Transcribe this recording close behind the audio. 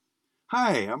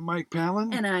Hi, I'm Mike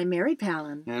Palin. And I'm Mary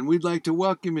Palin. And we'd like to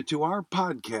welcome you to our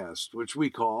podcast, which we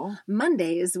call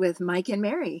Mondays with Mike and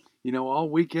Mary. You know, all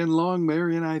weekend long,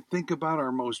 Mary and I think about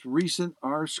our most recent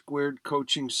R-Squared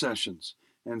coaching sessions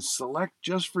and select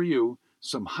just for you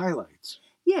some highlights.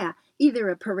 Yeah, either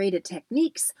a parade of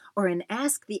techniques or an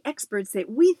ask the experts that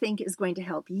we think is going to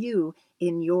help you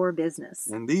in your business.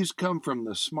 And these come from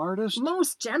the smartest,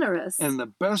 most generous, and the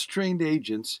best trained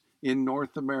agents in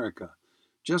North America.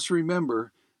 Just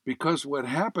remember, because what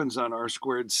happens on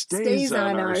R-Squared stays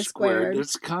on R-Squared.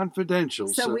 It's confidential.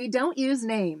 So we don't use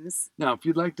names. Now, if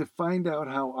you'd like to find out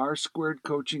how R-Squared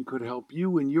coaching could help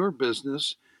you in your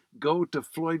business, go to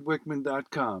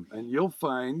floydwickman.com and you'll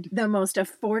find the most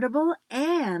affordable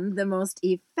and the most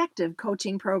effective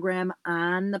coaching program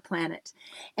on the planet.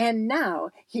 And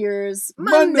now, here's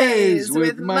Mondays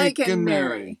with Mike and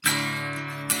Mary.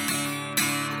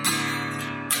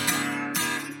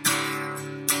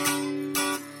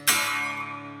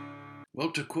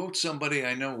 Well, to quote somebody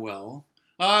I know well,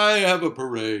 I have a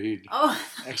parade. Oh.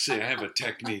 Actually, I have a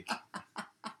technique.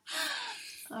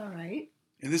 All right.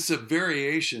 And this is a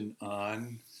variation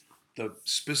on the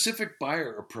specific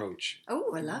buyer approach.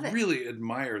 Oh, I love it. Really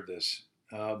admire this.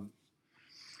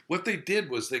 What they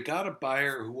did was they got a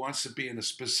buyer who wants to be in a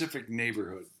specific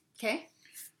neighborhood. Okay.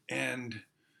 And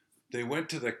they went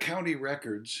to the county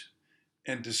records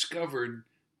and discovered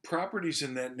properties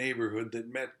in that neighborhood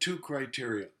that met two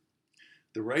criteria: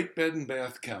 the right bed and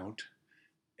bath count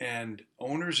and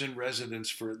owners and residents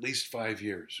for at least 5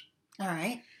 years. All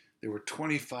right. There were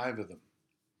 25 of them.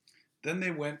 Then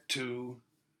they went to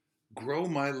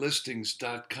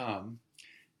growmylistings.com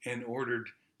and ordered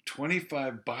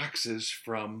 25 boxes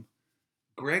from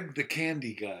Greg the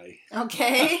Candy Guy.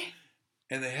 Okay.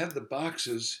 And they had the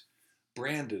boxes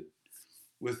branded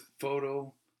with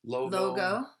photo,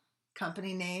 logo,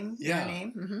 company name, yeah,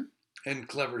 name, mm-hmm, and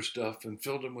clever stuff, and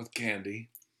filled them with candy.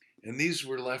 And these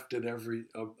were left at every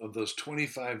of those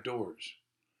 25 doors.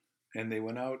 And they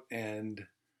went out and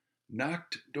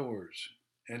knocked doors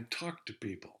and talked to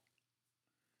people.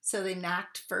 So they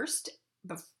knocked first,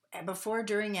 before,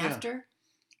 during, after?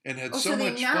 And had so much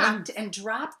they fun. knocked and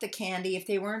dropped the candy if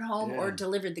they weren't home, Yeah. or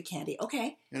delivered the candy.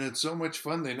 Okay. And had so much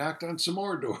fun, they knocked on some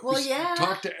more doors. Well, yeah.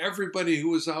 Talked to everybody who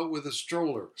was out with a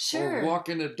stroller. Sure. Or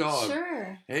walking a dog.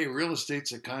 Sure. Hey, real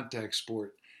estate's a contact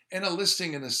sport. And a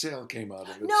listing and a sale came out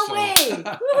of it. No way!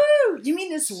 Woohoo! You mean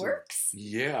this works?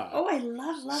 Yeah. Oh, I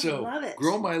love it.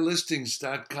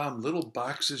 Growmylistings.com, little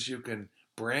boxes you can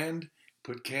brand,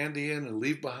 put candy in, and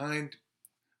leave behind.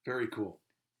 Very cool.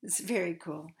 It's very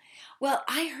cool. Well,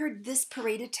 I heard this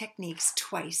parade of techniques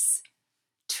twice.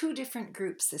 2 different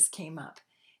groups this came up.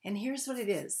 And here's what it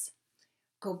is.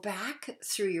 Go back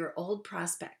through your old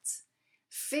prospects.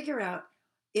 Figure out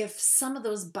if some of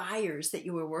those buyers that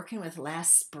you were working with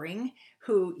last spring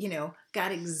who,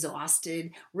 got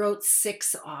exhausted, wrote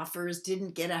 6 offers,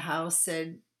 didn't get a house,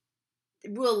 said,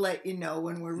 we'll let you know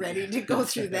when we're ready to go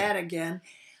through that again.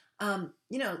 Let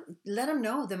them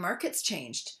know the market's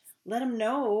changed. Let them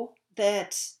know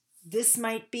that this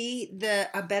might be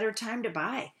a better time to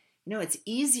buy. It's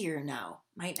easier now.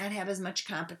 Might not have as much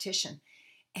competition.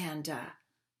 And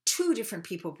 2 different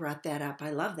people brought that up.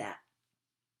 I love that.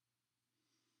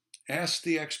 Ask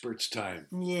the experts time.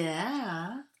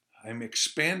 Yeah. I'm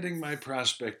expanding my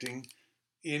prospecting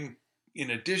in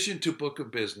addition to Book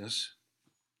of Business.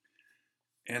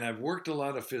 And I've worked a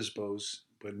lot of FSBOs,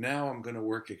 but now I'm going to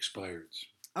work expireds.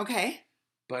 Okay.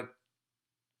 But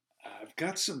I've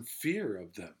got some fear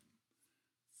of them.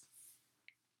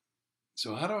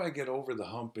 So how do I get over the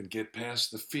hump and get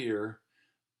past the fear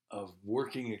of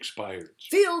working expireds?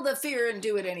 Feel the fear and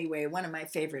do it anyway. One of my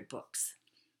favorite books.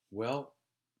 Well,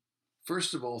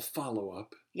 first of all,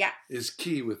 follow-up is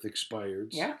key with expireds.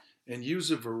 Yeah. And use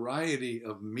a variety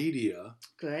of media.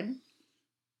 Good.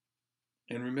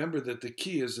 And remember that the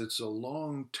key is it's a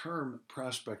long-term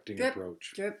prospecting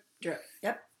approach. Drip.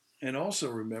 Yep. And also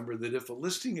remember that if a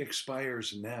listing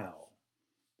expires now,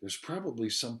 there's probably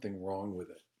something wrong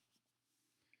with it.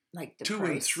 Like the 2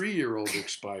 price? and 3-year-old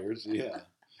expires, yeah.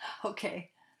 Okay.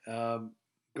 Go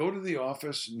to the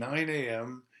office 9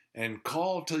 a.m. and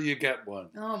call till you get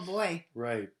one. Oh, boy.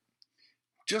 Right.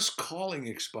 Just calling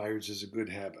expireds is a good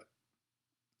habit.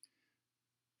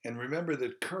 And remember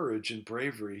that courage and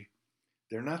bravery,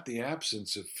 they're not the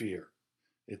absence of fear.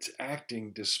 It's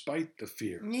acting despite the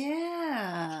fear.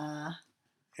 Yeah.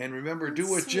 And remember, That's do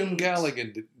what Jim sweet.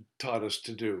 Galligan taught us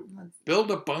to do.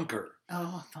 Build a bunker.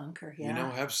 Oh, a bunker, yeah.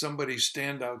 Have somebody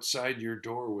stand outside your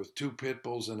door with 2 pit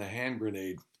bulls and a hand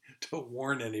grenade to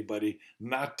warn anybody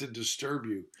not to disturb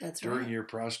you That's during right. your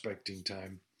prospecting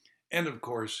time. And of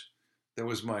course, That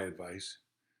was my advice,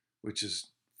 which is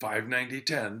 590-10.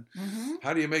 Mm-hmm.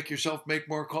 How do you make yourself make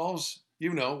more calls?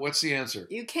 You know, what's the answer?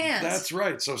 You can't. That's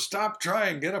right. So stop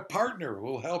trying. Get a partner who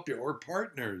will help you, or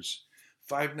partners.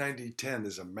 590-10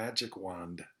 is a magic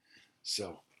wand.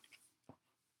 So,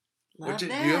 Love you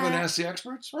that. haven't asked the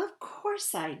experts? Well, of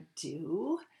course I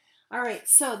do. All right,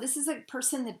 so this is a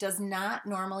person that does not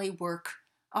normally work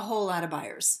a whole lot of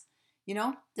buyers. You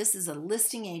know, this is a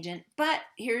listing agent, but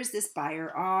here's this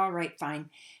buyer. All right,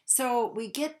 fine. So we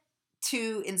get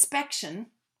to inspection,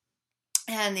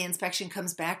 and the inspection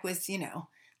comes back with, you know,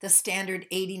 the standard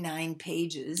 89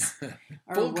 pages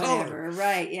or Full whatever. color.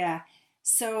 Right, yeah.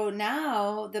 So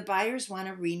now the buyers want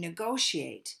to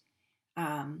renegotiate.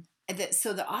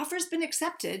 So the offer's been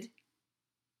accepted,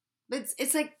 but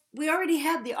it's like we already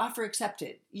had the offer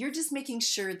accepted. You're just making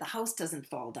sure the house doesn't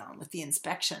fall down with the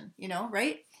inspection, you know,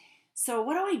 right? So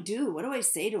what do I do? What do I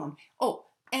say to them? Oh,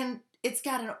 and it's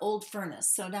got an old furnace.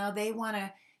 So now they want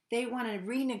to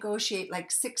renegotiate like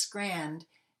 $6,000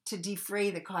 to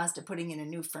defray the cost of putting in a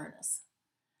new furnace.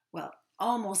 Well,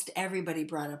 almost everybody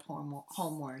brought up home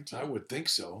warranty. I would think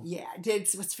so. Yeah,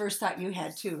 it's what's first thought you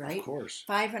had too, right? Of course.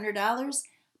 $500,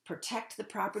 protect the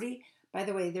property. By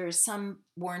the way, there are some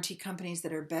warranty companies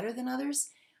that are better than others,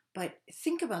 but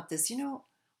think about this. You know,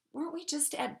 weren't we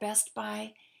just at Best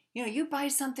Buy? You know, you buy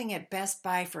something at Best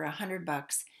Buy for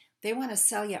 $100, they want to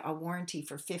sell you a warranty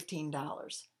for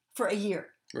 $15 for a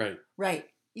year. Right. Right.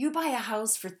 You buy a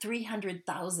house for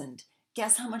 $300,000.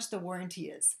 Guess how much the warranty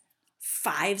is?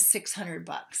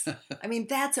 $500-$600. I mean,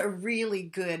 that's a really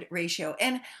good ratio.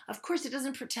 And of course, it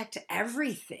doesn't protect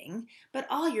everything, but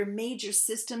all your major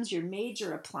systems, your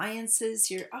major appliances,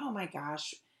 oh my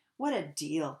gosh, what a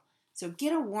deal. So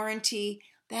get a warranty.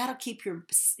 That'll keep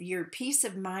your peace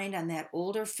of mind on that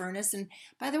older furnace. And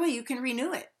by the way, you can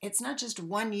renew it. It's not just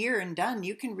 1 year and done.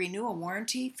 You can renew a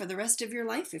warranty for the rest of your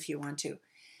life if you want to.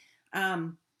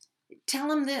 Tell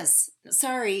them this.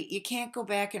 Sorry, you can't go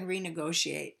back and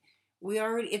renegotiate.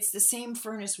 It's the same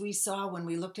furnace we saw when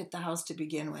we looked at the house to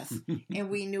begin with, and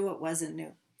we knew it wasn't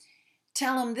new.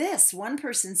 Tell them this. One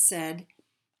person said,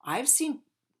 I've seen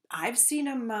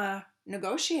them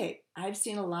negotiate. I've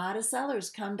seen a lot of sellers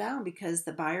come down because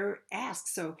the buyer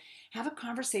asks. So have a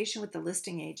conversation with the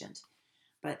listing agent.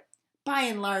 But by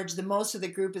and large, the most of the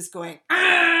group is going,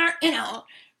 you know,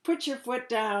 put your foot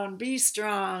down, be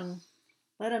strong,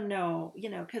 let them know, you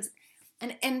know, because,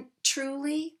 and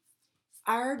truly,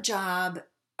 our job,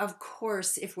 of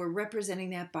course, if we're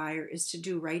representing that buyer, is to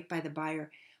do right by the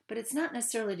buyer, but it's not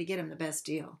necessarily to get them the best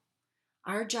deal.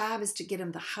 Our job is to get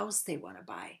them the house they want to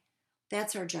buy.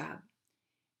 That's our job.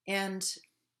 And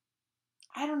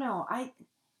I don't know,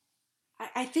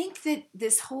 I think that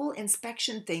this whole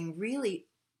inspection thing really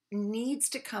needs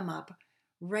to come up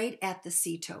right at the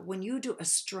CTO, when you do a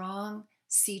strong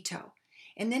CTO.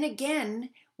 And then again,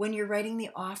 when you're writing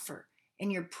the offer,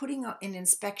 and you're putting an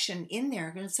inspection in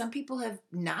there, and some people have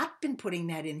not been putting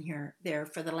that there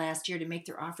for the last year to make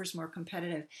their offers more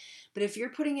competitive. But if you're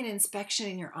putting an inspection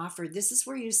in your offer, this is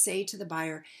where you say to the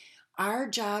buyer, our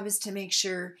job is to make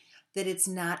sure that it's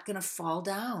not going to fall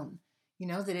down, you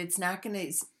know, that it's not going to,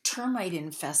 it's termite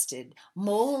infested,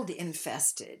 mold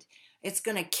infested, it's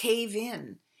going to cave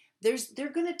in.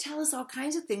 They're going to tell us all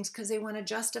kinds of things because they want to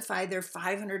justify their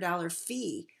 $500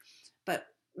 fee. But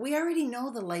we already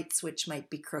know the light switch might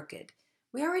be crooked.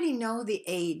 We already know the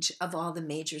age of all the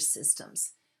major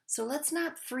systems. So let's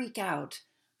not freak out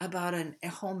about a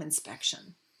home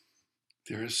inspection.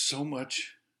 There is so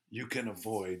much you can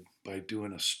avoid by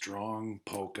doing a strong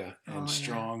POCA and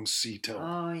strong CTO.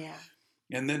 Oh, yeah.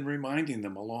 And then reminding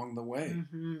them along the way.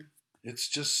 Mm-hmm. It's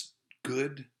just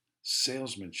good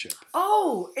salesmanship.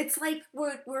 Oh, it's like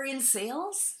we're in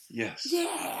sales? Yes.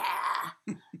 Yeah.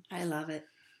 I love it.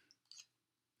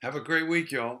 Have a great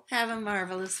week, y'all. Have a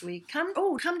marvelous week. Come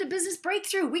to Business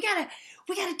Breakthrough. We gotta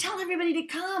tell everybody to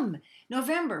come.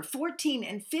 November 14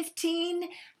 and 15,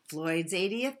 Floyd's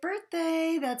 80th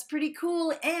birthday. That's pretty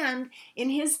cool. And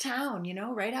in his town, you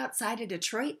know, right outside of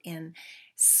Detroit in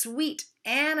sweet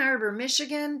Ann Arbor,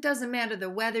 Michigan. Doesn't matter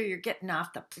the weather, you're getting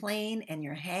off the plane and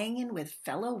you're hanging with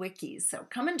fellow Wickies. So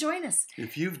come and join us.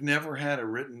 If you've never had a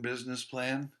written business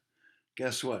plan,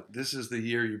 guess what? This is the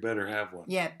year you better have one.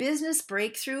 Yeah, Business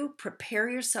Breakthrough. Prepare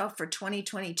yourself for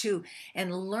 2022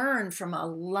 and learn from a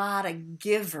lot of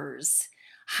givers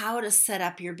how to set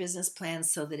up your business plan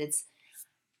so that it's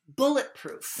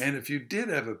bulletproof. And if you did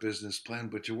have a business plan,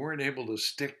 but you weren't able to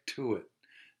stick to it,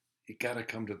 you got to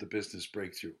come to the Business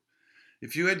Breakthrough.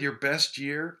 If you had your best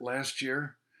year last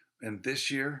year and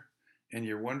this year, and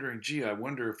you're wondering, gee, I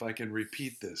wonder if I can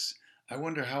repeat this. I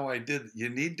wonder how I did. You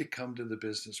need to come to the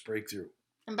Business Breakthrough.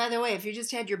 And by the way, if you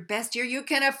just had your best year, you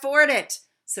can afford it.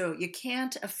 So you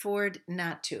can't afford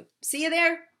not to. See you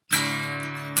there.